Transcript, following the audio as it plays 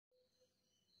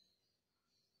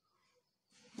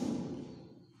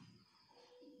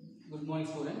Good morning,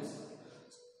 students.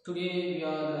 Today we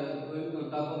are going to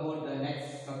talk about the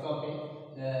next subtopic,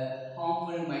 the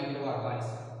harmful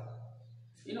microorganisms.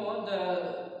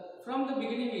 From the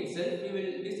beginning itself, we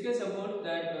will discuss about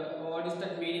that what is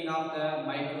the meaning of the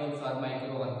microbes or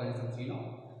microorganisms.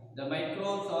 The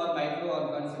microbes or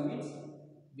microorganisms means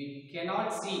we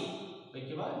cannot see.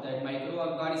 That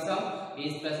microorganism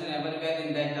is present everywhere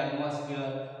in that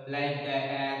atmosphere, like the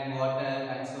air, water,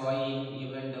 and soil,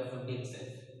 even the food itself.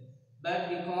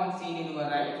 But we can't see in our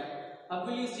eye. How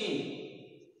will you see?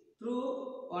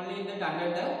 Through only that under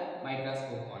the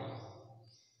microscope only.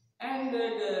 And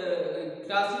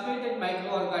classified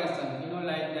microorganisms,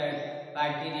 like that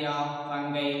bacteria,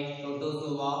 fungi,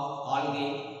 protozoa,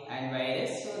 algae, and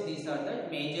virus. So these are the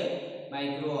major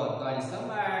microorganisms.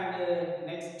 And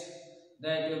next,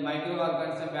 that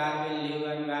microorganism where will live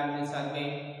and where will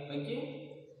survive. Okay.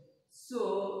 So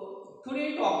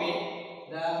today topic,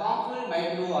 the harmful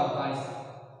microorganism.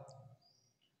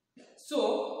 So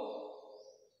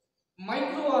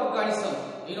microorganism,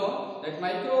 that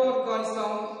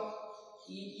microorganism,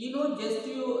 just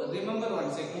you remember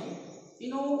 1 second,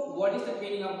 what is the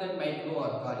meaning of that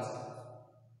microorganism?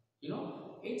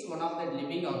 It's one of the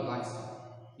living organism.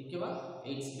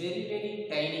 It's very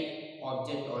tiny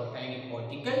object or tiny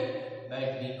particle,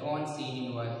 but we can't see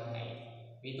in our eye.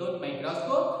 Without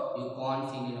microscope, you can't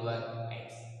see in our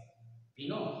eyes.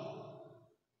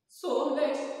 So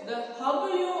next, how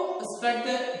will you spread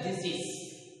the disease?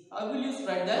 How will you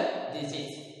spread the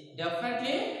disease?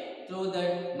 Definitely through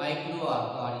that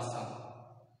microorganism.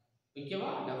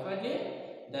 Definitely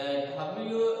that how will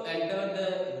you enter the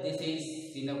disease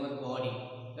in our body?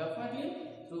 Definitely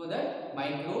through that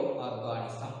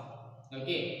microorganism.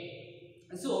 Okay.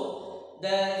 So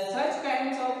the such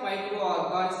kinds of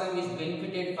microorganism is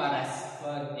benefited for us.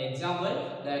 For example,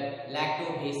 that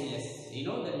lactobacillus. The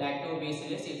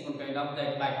lactobacillus is one kind of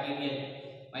that bacterial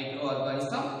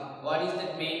microorganism. What is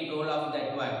the main role of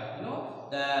that one?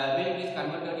 The milk is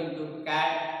converted into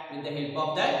cat with the help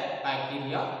of that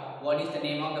bacteria. What is the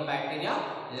name of the bacteria?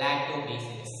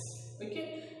 Lactobacillus. Okay.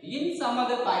 In some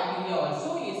other bacteria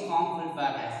also is harmful for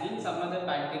us. In some other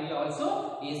bacteria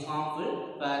also is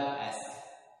harmful for us.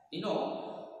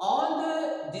 All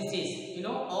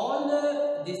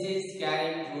the disease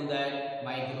carried through that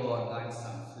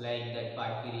microorganisms like that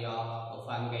bacteria,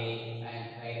 fungi,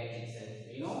 and virus itself.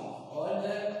 All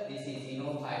the disease,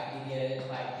 bacteria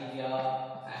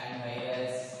and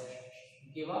virus,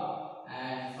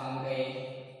 and fungi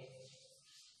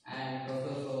and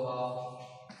protozoa,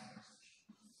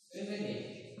 isn't it?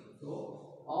 So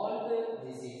all the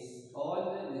disease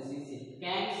it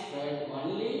can spread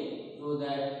only through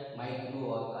that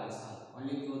microorganism.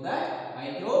 Only through that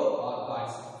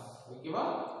microorganism. Okay,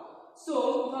 so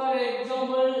for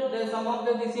example, some of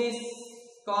the disease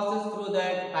causes through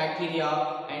that bacteria,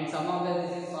 and some of the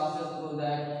disease causes through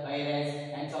that virus,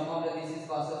 and some of the disease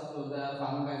causes through the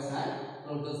fungus and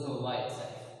protozoa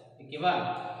itself. Okay,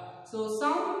 so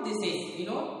some disease,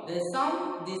 some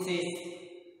disease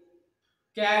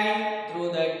carried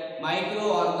through that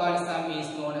microorganism is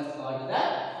known as called the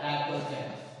pathogen.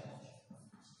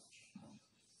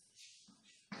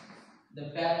 The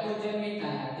pathogen means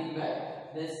nothing but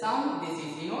the some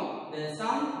disease, the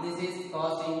some disease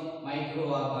causing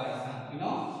microorganism,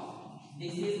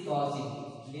 this is causing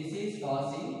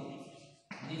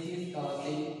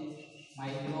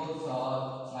microbes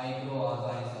or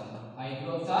microorganism.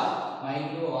 Microbes or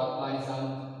microorganism,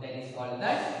 that is called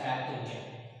the pathogen.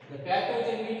 The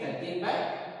pathogen means nothing but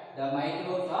the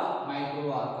microbes or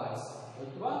microorganisms.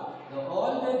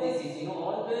 All the disease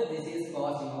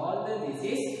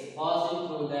causing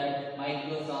through that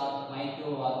microbes or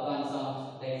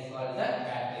microorganism, that is called the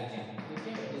pathogen.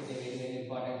 Okay, that is a very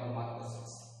important marker.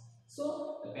 So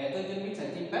the pathogen means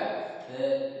nothing but the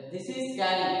disease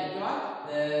carrying.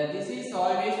 The disease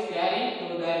always carrying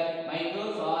through that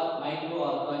microbes or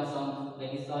microorganism,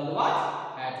 that is called what?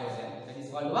 Pathogen. That is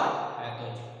called what?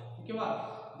 Pathogen. Okay,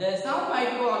 some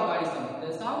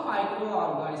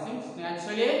microorganisms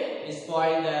naturally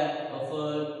spoil the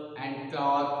food and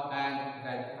cloth and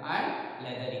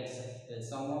leather itself.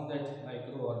 Some of that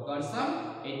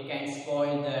microorganism, it can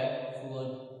spoil the food,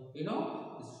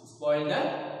 spoil the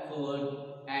food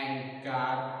and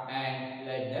cloth and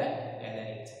leather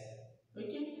itself.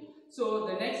 Okay. So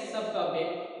the next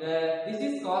subtopic, this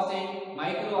is causing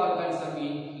microorganism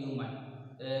in human.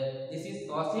 This is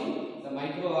causing the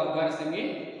microorganism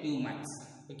in humans.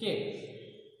 Okay.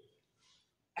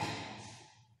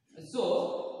 So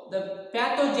the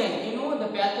pathogen, the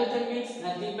pathogen means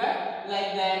nothing but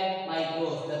like that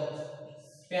microbes. The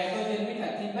pathogen means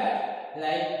nothing but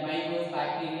like microbes,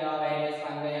 bacteria, virus,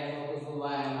 fungi, and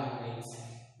one organism.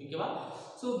 Okay,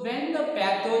 so when the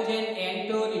pathogen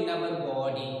enter in our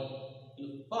body,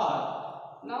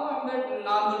 now I am the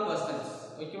normal persons.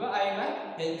 Okay, I am a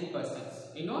healthy persons.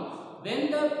 You know, when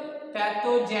the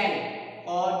pathogen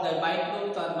or the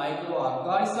microbes or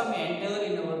microorganism enter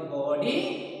in our body,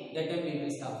 that time we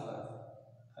will suffer.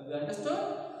 Have you understood?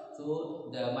 So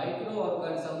the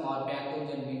microorganism or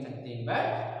pathogen means nothing but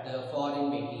the foreign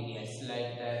materials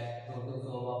like the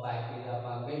protozoa, bacteria,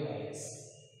 fungi, virus.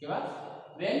 Okay,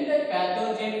 when the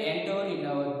pathogen enter in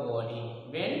our body,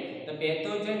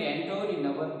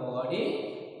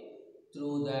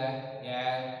 through the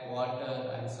air, water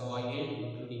and soil,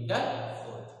 including the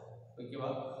food. Okay,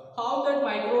 how that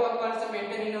microorganism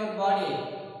enter in our body?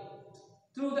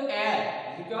 Through the air,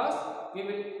 because we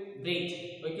will breathe.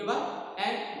 Okay,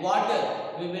 and water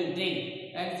we will drink,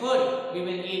 and food we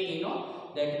will eat. You know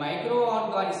that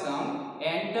microorganism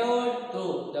entered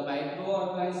through the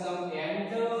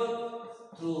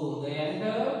through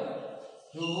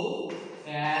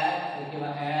air. Okay,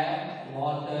 air,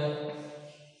 water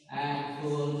and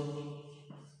food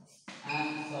and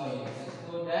soil,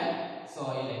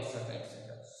 etc. etc.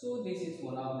 So this is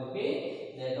one of the way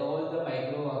that all the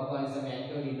microorganisms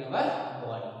enter in our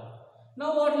body.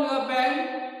 Now what will happen?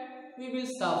 We will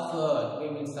suffer.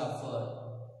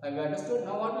 Have you understood?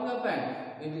 Now what will happen?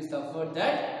 We will suffer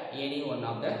that any one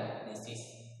of the disease.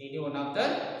 Okay, any one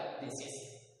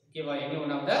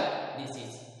of the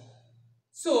disease.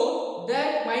 So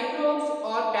that microbes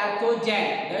or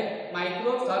pathogen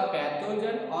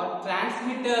or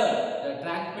transmitter. The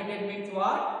transmitted means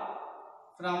what?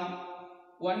 From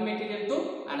one material to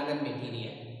another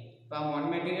material.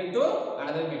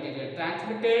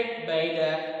 Transmitted by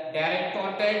the direct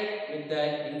contact with the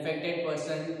infected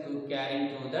person to carrying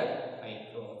through the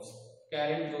microbes,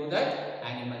 carrying through the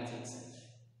animal cells.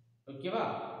 Okay,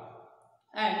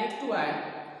 and next one.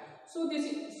 So this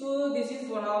is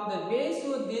one of the ways. So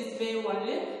this way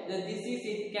only the disease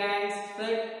it can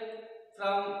spread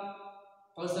from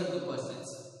person to persons.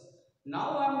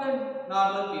 Now I am the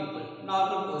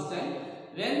normal person.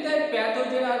 When that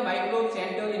pathogen or microbes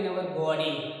enter in our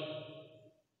body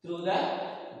through the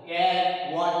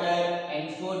air, water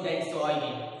and food and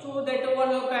soil, so that what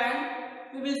will happen?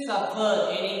 We will suffer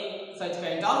any such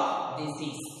kind of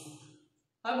disease.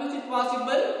 How is it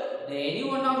possible? Any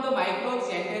one of the microbes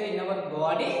enter in our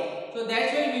body, so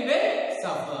that's why we will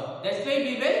suffer.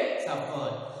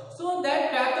 So that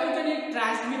pathogen is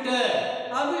transmitted.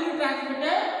 How will you transmit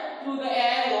it? Through the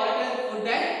air, water, food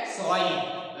and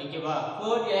soil. Okay,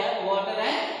 food, air, water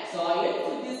and soil. So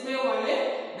this way only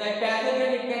that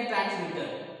pathogen it can transmit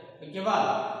it. Okay,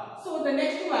 so the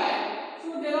next one. So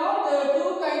there are the two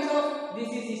kinds of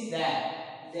diseases there.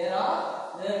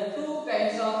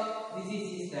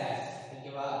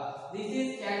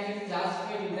 Disease can be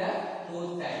classified in the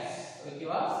two types. Okay,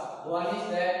 one is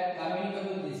the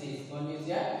communicable disease.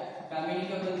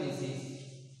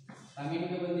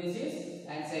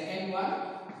 And second one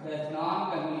the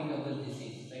non-communicable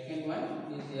disease. Second one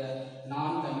is the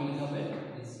non-communicable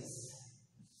disease.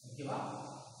 Okay,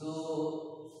 so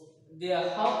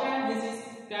how can disease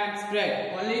can spread?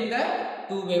 Only in the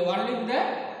two way.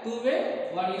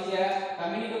 One is a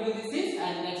communicable disease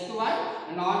and next one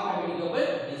non-communicable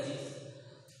disease.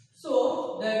 So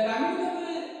the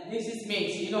communicable disease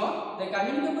means, the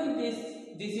communicable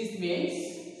disease means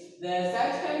the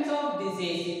such kinds of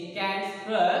disease it can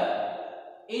spread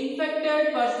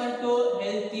infected person to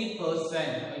healthy person.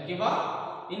 Okay,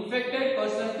 infected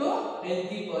person to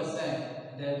healthy person.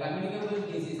 The communicable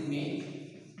disease means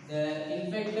the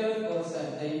infected person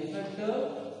to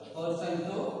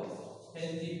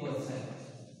healthy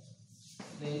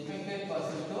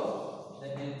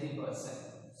person.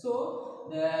 So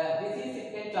the disease it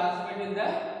can transmit in the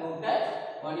two types.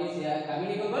 One is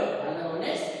communicable, another one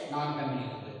is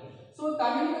non-communicable. So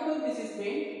communicable disease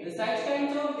means the such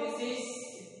kinds of disease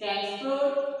can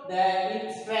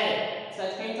spread.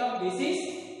 Such kinds of disease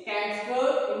can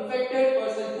spread infected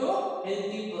person to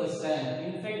healthy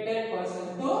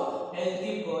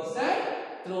person.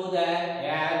 Through the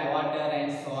air, water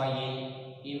and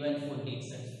soil, even food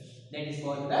itself. That is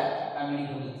called the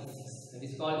communicable disease. That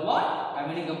is called what?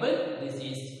 Communicable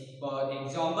disease. For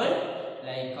example,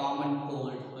 like common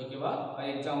cold. Okay, for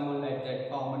example, like that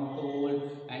common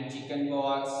cold and chicken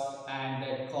pox and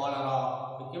that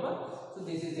cholera. Okay, so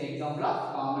this is the example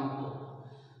of common cold.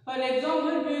 For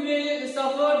example, we will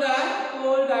suffer the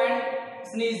cold and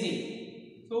sneezing.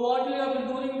 So what will happen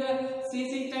during the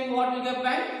sneezing time? What will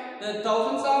happen? The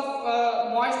thousands of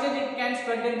moisture it can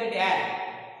spread in the air.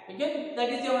 Okay, that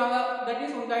is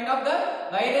one kind of the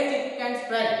virus it can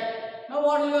spread. Now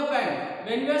what will happen?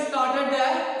 When we started the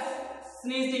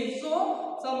sneezing,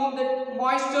 so some of the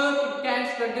moisture it can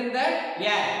spread in the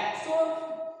air. So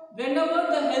whenever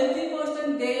the healthy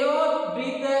person they all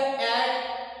breathe the air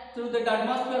through the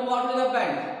atmosphere, what will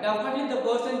happen? Definitely the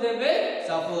person they will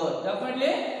suffer.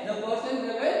 Definitely the person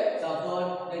they will suffer.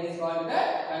 That is called the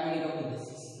communicable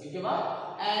disease. Okay,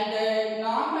 what? And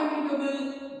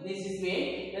non-communicable disease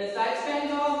means the such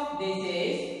kind of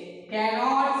disease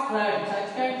cannot spread.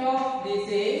 Such kind of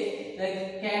disease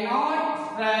that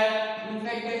cannot spread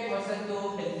infected person to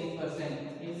healthy person.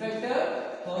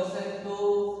 Infected person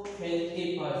to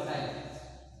healthy person.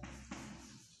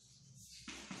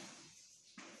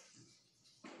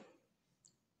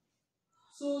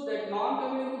 So that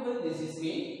non-communicable disease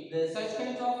means the such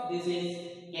kind of disease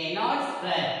cannot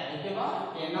spread. Okay,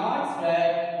 what? Cannot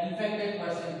spread infected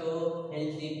person to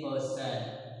healthy person.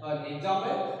 For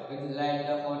example, it is like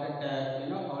the heart attack,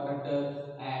 heart attack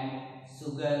and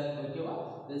sugar. Okay,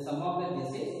 what? Some of the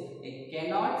disease it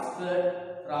cannot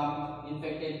spread from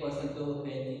infected person to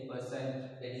healthy person.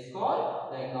 That is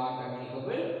called the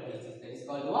non-communicable disease. That is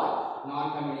called what?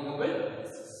 Non-communicable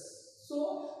disease.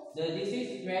 So the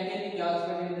disease majorly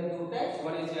classified in the two types.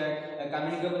 One is a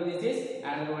communicable disease,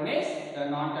 and another one is the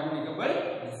non-communicable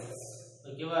disease.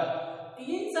 Okay, well,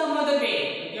 in some other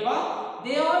way, okay, well,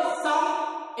 there are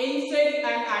some insects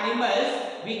and animals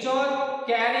which are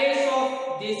carriers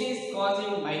of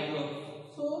disease-causing microbes.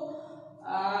 So,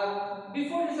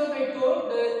 before this, I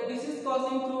told the disease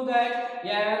causing through that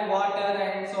air, water,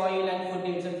 and soil and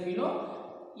food itself.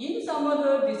 In some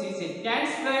other diseases, it can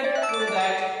spread through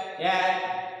that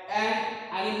air and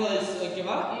animals. Okay,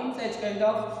 in such kind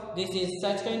of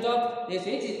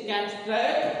disease, it can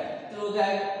spread through the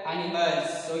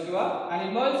animals. Okay,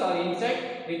 animals or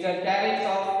insects which are carriers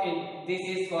of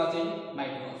disease causing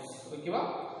microbes. Okay,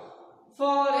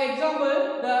 for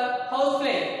example, the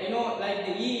housefly, like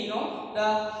the the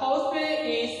housefly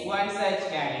is one such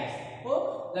carrier.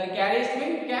 So the carriers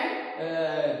mean can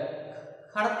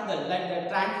like the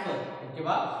transfer. Okay,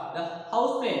 the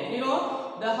housefly,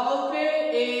 the housefly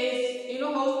is,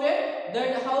 housefly,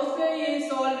 that housefly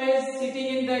is always sitting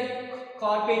in the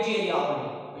carpet area only.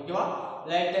 Okay,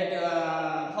 like that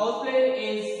housefly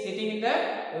is sitting in the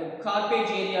carpet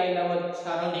area in our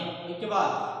surrounding. Okay,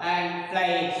 and fly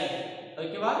itself.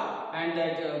 Okay, and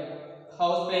that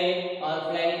housefly or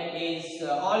fly is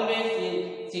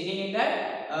always sitting in the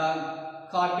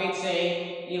carpet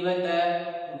side, even the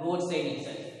road side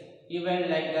itself. Even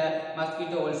like the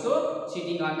mosquito also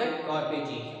sitting on the carpet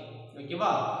area. Okay,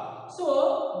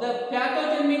 so the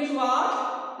pathogen means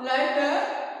what? Like the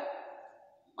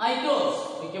microbes.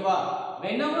 Okay,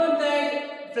 whenever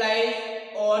that flies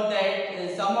or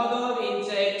that some other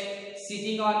insect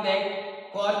sitting on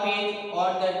that carpet or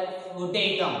that food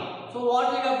item. So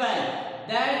what will happen?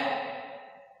 That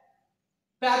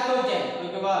pathogen.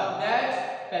 Okay,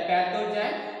 that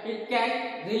pathogen it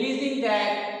can releasing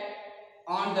that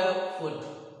on the food.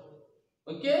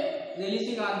 Okay,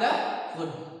 releasing on the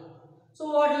food. So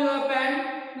what will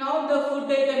happen? Now the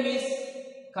food item is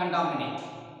contaminated.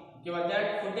 Okay,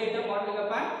 that food item what will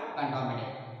happen?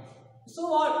 Contaminated. So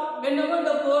what? Whenever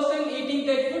the person eating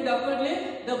that food,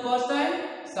 definitely the person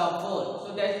suffers.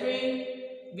 So that's why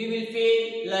we will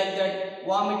feel like that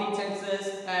vomiting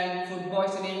senses and food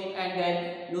poisoning and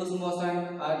then loose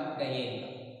motion or diarrhea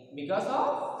because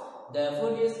of the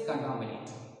food is contaminated.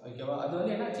 Okay,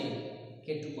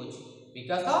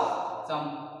 because of some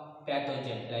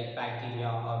pathogen like bacteria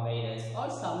or virus or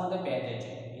some other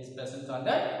pathogen is present on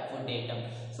the food item.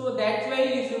 So that's why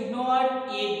you should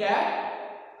not eat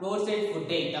that roadside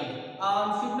food item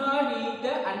or should not eat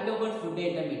the uncovered food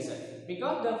item itself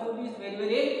because the food is very,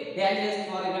 very dangerous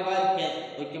for our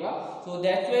health. Okay, so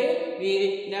that's why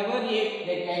we never eat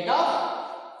that kind of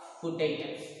food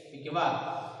items. Okay,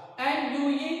 and you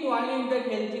eat only the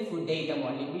healthy food item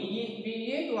only. We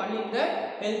eat only the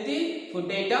healthy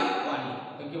food item only.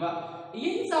 Okay,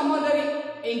 in some other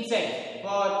insect,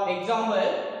 for example,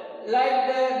 like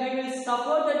we will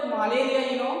suffer that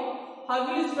malaria. How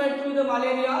will you spread through the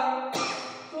malaria?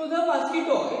 Through the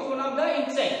mosquito. It's one of the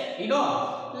insect.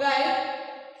 Like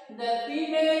the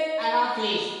female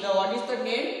anopheles. What is the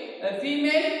name?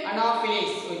 Female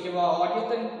anopheles. Okay, what is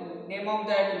the name of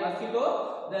that mosquito?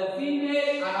 The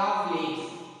female anopheles.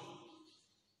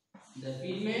 The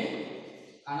female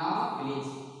anopheles.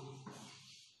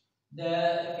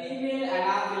 The female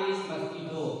anopheles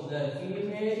mosquito. The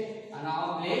female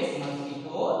anopheles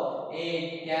mosquito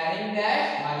is carrying that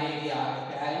malaria.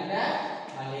 Carrying that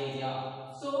malaria.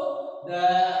 So the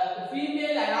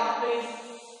female anopheles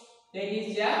That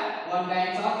is one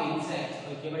kind of insect.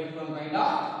 Okay, but one kind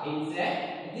of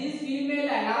insect. This female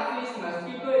Anopheles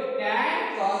mosquito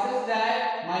can causes the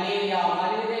malaria.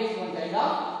 Malaria is one kind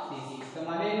of disease. The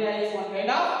malaria is one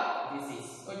kind of disease.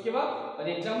 Okay, but for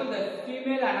example, the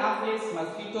female Anopheles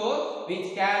mosquito which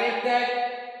carry the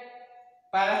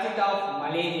parasite of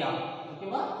malaria. Okay,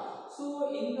 but so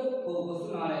in the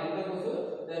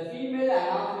the female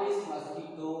Anopheles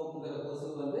mosquito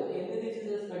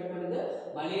disease spread the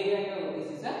malaria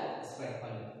disease spread.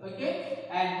 Okay,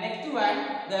 and next one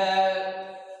the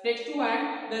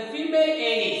female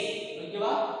Aedes. Okay,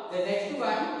 the next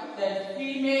one the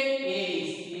female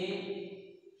Aedes.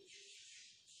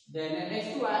 Then the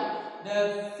next one the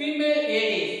female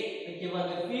Aedes. Okay,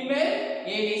 the female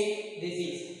Aedes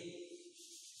disease.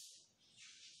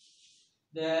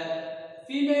 The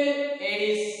female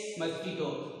Aedes mosquito.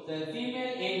 The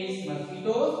female Aedes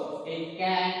mosquito, it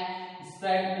can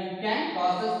spread. It can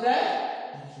causes the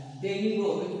dengue.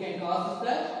 It can causes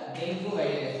the dengue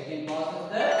virus. It can causes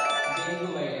the dengue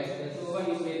virus. So one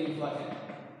is very important.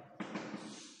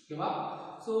 Okay,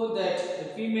 so that the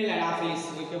female Anopheles.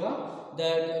 Okay,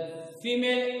 the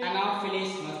female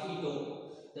Anopheles mosquito.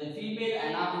 The female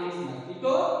Anopheles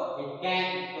mosquito, it can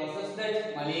causes the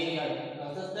malaria. It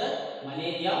causes the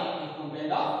malaria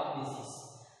kind of disease.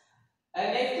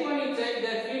 And next one is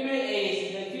the female Aedes.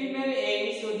 The female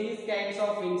Aedes, so these kinds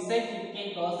of insect, it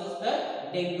can causes the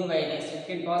dengue virus. It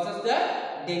can causes the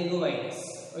dengue virus.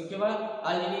 Okay,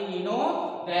 already you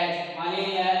know that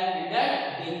malaria and the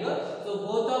dengue. So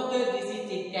both of the disease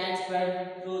it can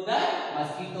spread through the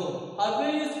mosquito. How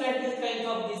will you spread this kind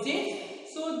of disease?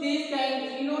 So these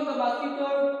kind, you know, the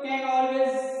mosquito can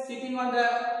always sitting on the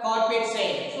carpet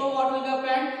side. So what will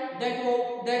happen?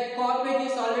 That carpet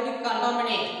is already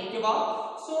contaminated. Okay,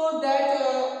 so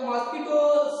that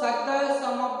mosquito suck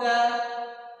some of the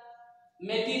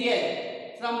material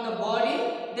from the body.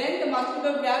 Then the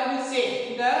mosquito where will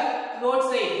stay? In the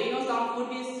roadside. You know, some food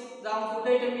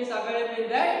item is available in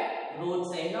that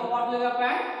roadside. Now what will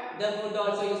happen? The food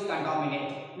also is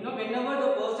contaminated. You know, whenever the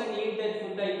person eat that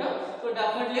food item, so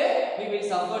definitely we will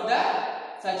suffer the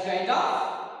such kind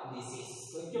of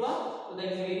disease. Okay, so that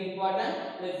is very important.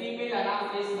 The female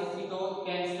Anopheles mosquito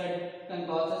can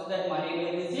causes that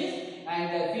malaria disease, and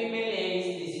the female Aedes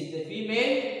disease. The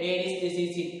female Aedes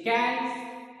disease, it can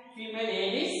female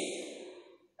Aedes.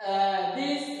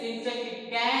 This insect it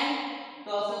can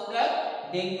causes the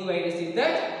dengue virus in the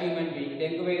human being.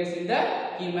 Dengue virus in the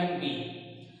human being.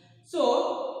 So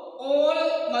all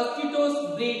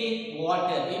mosquitoes breed in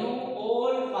water. You know,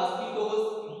 all mosquitoes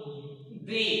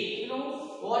breed. You know,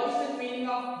 what is the meaning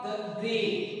of the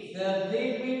breed? The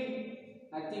breed means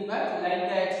nothing but like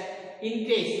that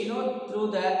increase. You know,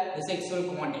 through the sexual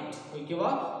contact. Okay,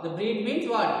 the breed means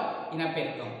what? In a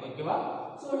pectum. Okay,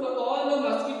 so all the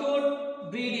mosquitoes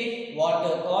breed in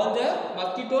water. All the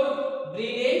mosquitoes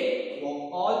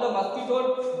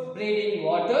breed in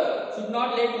water. Should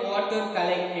not let water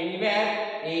collect anywhere.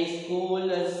 A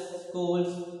schools,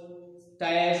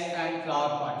 tires and flower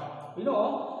pot. You know,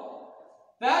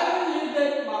 where will leave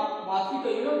that mosquito?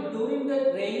 You know, during the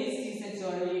rainy season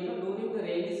only. You know, during the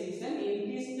rainy season,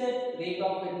 increase the rate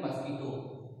of that mosquito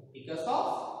because of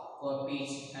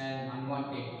corpage and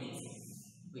unwanted things.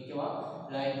 Okay,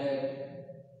 like the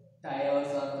tires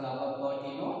or flower pot.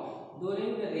 You know,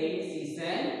 during the rainy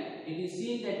season. If you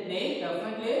see that place,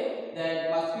 definitely that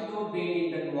mosquito breed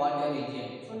in that water region.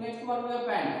 So next what will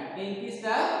happen? Increase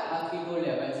the mosquito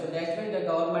level. So that's why the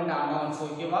government announced.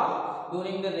 Okay,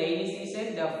 during the rainy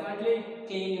season, definitely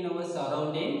clean in our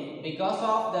surrounding because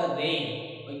of the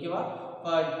rain. Okay,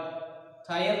 but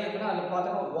tire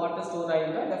water store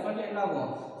definitely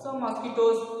no. So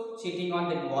mosquitoes sitting on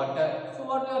that water. So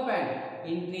what will happen?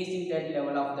 Increasing that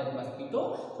level of that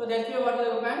mosquito. So that's why what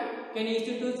will happen? Can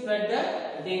easy to spread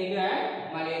the dengue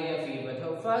and malaria fever.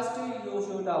 So first you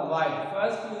should avoid.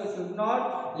 First you should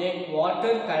not let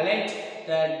water collect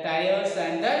the tires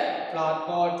and the flower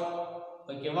pot.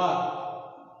 Okay,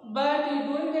 but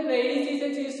during the rainy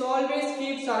season, it always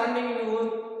keep surrounding in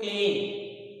your clean.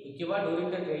 Okay,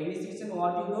 during the rainy season,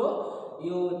 what you do?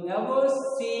 You never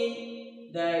see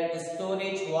the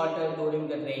storage water during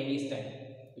the rainy time.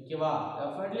 Okay,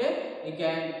 definitely you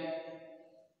can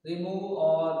remove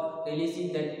or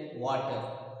releasing that water.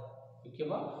 Okay,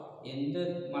 எந்த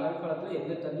மழைக்காலத்துல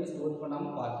எந்த தண்ணி store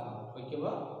பண்ணாம பாத்துக்கணும்.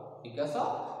 ஓகேவா? Because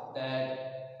of that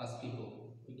mosquito.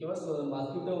 Okay, so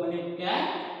mosquito when it can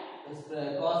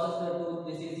causes the tooth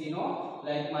disease, you know,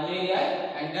 like malaria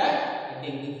and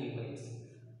dengue fever.